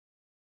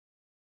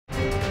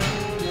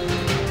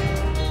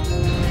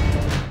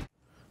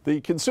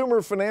the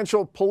Consumer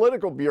Financial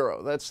Political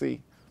Bureau. That's the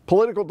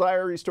political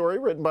diary story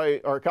written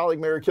by our colleague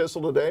Mary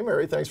Kissel today.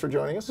 Mary, thanks for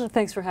joining us.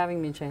 Thanks for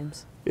having me,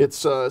 James. It's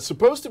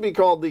supposed to be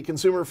called the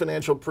Consumer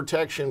Financial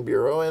Protection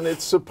Bureau, and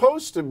it's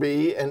supposed to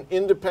be an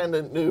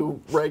independent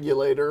new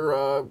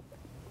regulator,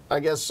 I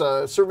guess,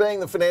 surveying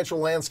the financial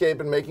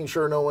landscape and making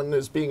sure no one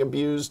is being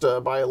abused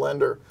by a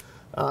lender.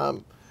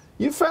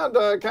 You found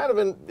kind of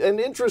an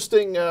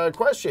interesting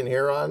question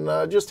here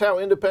on just how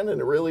independent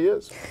it really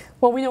is.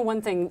 Well, we know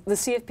one thing. The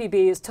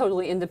CFPB is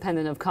totally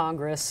independent of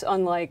Congress.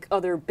 Unlike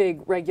other big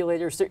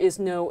regulators, there is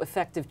no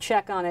effective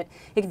check on it.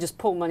 It can just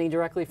pull money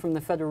directly from the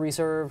Federal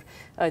Reserve.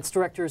 Its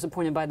director is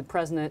appointed by the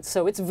president.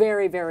 So it's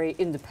very, very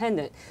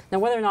independent. Now,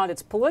 whether or not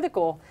it's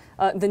political,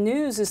 the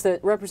news is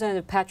that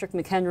Representative Patrick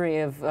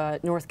McHenry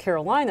of North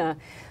Carolina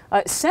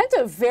sent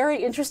a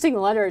very interesting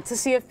letter to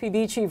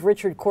CFPB Chief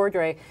Richard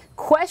Cordray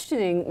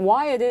questioning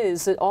why it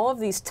is that all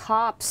of these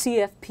top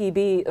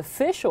CFPB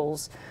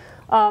officials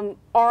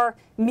are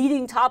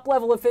meeting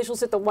top-level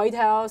officials at the White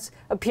House,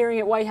 appearing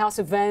at White House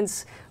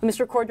events.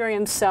 Mr. Cordray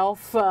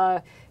himself,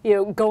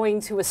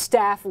 going to a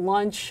staff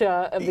lunch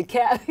of the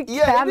cabinet.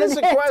 Yeah, it is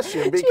a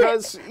question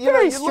because you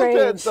look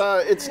at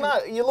it's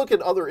not. You look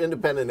at other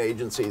independent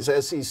agencies,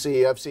 SEC,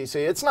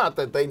 FCC. It's not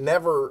that they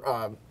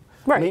never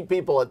meet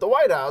people at the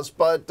White House,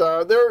 but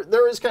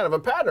there is kind of a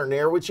pattern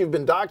here, which you've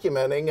been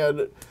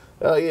documenting.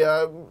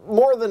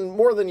 More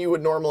than you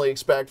would normally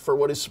expect for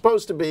what is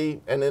supposed to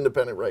be an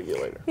independent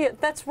regulator. Yeah,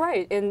 that's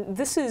right. And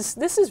this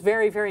is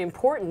very, very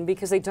important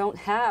because they don't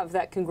have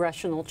that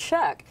congressional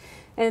check.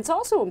 And it's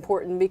also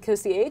important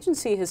because the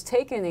agency has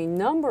taken a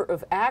number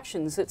of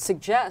actions that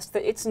suggest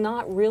that it's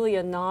not really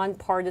a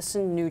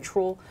nonpartisan,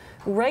 neutral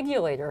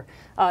regulator.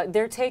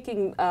 They're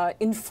taking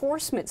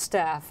enforcement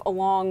staff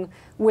along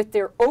with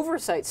their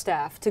oversight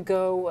staff to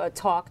go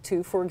talk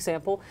to, for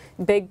example,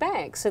 big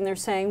banks. And they're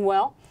saying,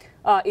 well,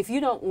 if you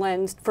don't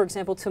lend, for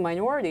example, to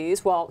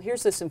minorities, well,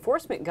 here's this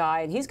enforcement guy,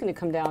 and he's going to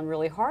come down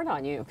really hard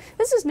on you.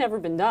 This has never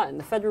been done.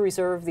 The Federal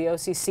Reserve, the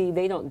OCC,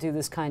 they don't do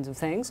this kinds of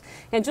things.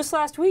 And just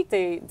last week,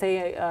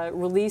 they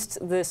released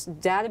this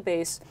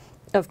database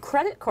of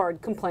credit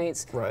card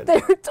complaints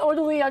that are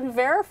totally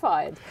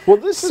unverified. Well,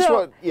 this is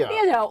what,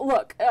 you know,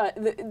 look,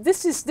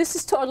 this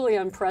is totally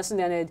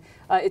unprecedented.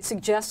 It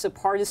suggests a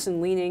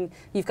partisan leaning.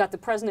 You've got the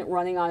president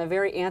running on a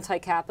very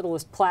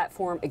anti-capitalist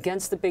platform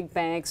against the big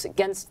banks,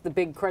 against the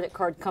big credit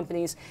card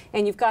companies,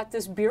 and you've got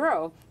this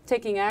bureau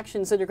taking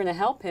actions that are going to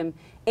help him.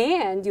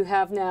 And you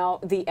have now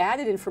the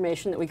added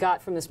information that we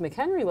got from this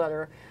McHenry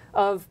letter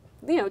of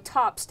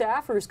top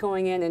staffers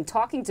going in and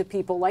talking to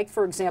people like,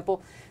 for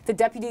example, the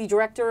deputy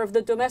director of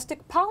the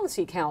Domestic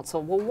Policy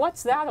Council. Well,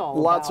 what's that all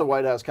about? Lots of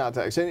White House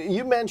contacts. And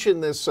you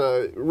mentioned this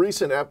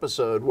recent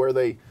episode where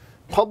they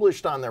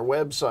published on their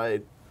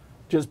website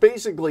just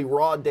basically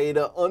raw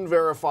data,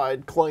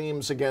 unverified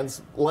claims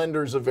against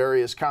lenders of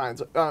various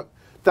kinds.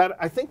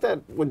 I think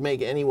that would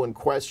make anyone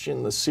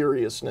question the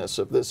seriousness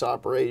of this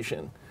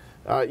operation.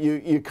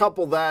 You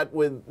couple that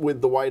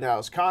with the White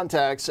House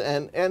contacts,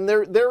 and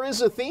there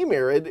is a theme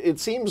here. It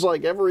seems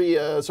like every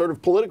sort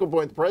of political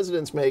point the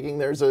president's making,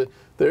 there's a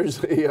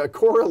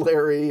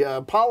corollary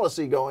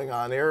policy going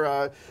on here,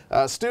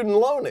 a student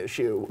loan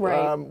issue,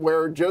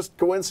 where just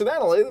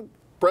coincidentally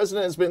the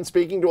president has been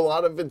speaking to a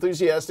lot of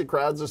enthusiastic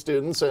crowds of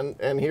students,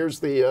 and here's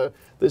the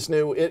this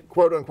new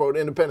quote-unquote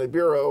independent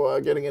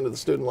bureau getting into the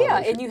student loan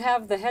issue. And you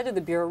have the head of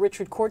the bureau,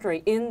 Richard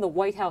Cordray, in the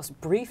White House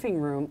briefing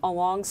room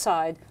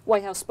alongside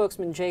White House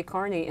spokesman Jay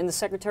Carney and the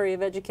Secretary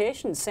of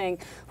Education saying,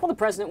 well, the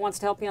president wants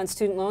to help you on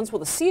student loans. Well,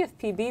 the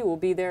CFPB will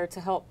be there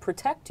to help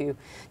protect you.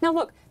 Now,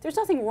 look, there's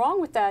nothing wrong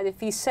with that if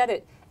he said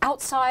it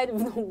outside of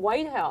the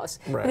White House.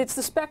 But it's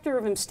the specter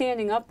of him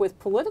standing up with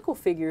political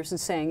figures and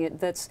saying it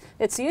that's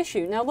the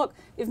issue. Now look,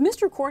 if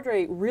Mr.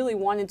 Cordray really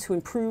wanted to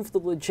improve the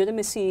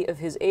legitimacy of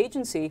his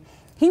agency,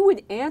 he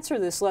would answer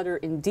this letter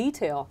in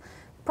detail.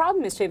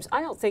 Problem is, James,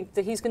 I don't think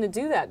that he's going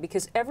to do that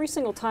because every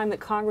single time that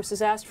Congress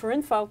has asked for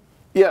info,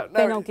 they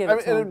don't give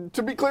it to him.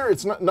 To be clear,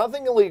 it's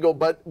nothing illegal,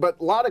 but a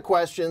lot of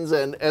questions.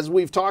 And as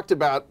we've talked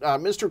about,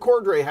 Mr.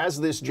 Cordray has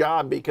this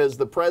job because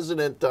the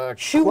president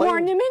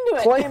shoehorned him into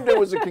it. Claimed it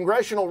was a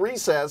congressional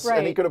recess,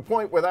 and he could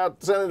appoint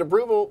without Senate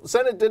approval.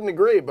 Senate didn't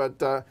agree,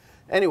 but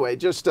anyway,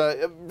 just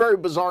a very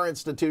bizarre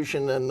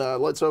institution. And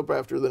let's hope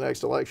after the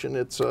next election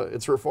it's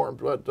reformed.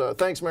 But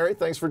thanks, Mary.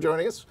 Thanks for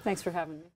joining us. Thanks for having me.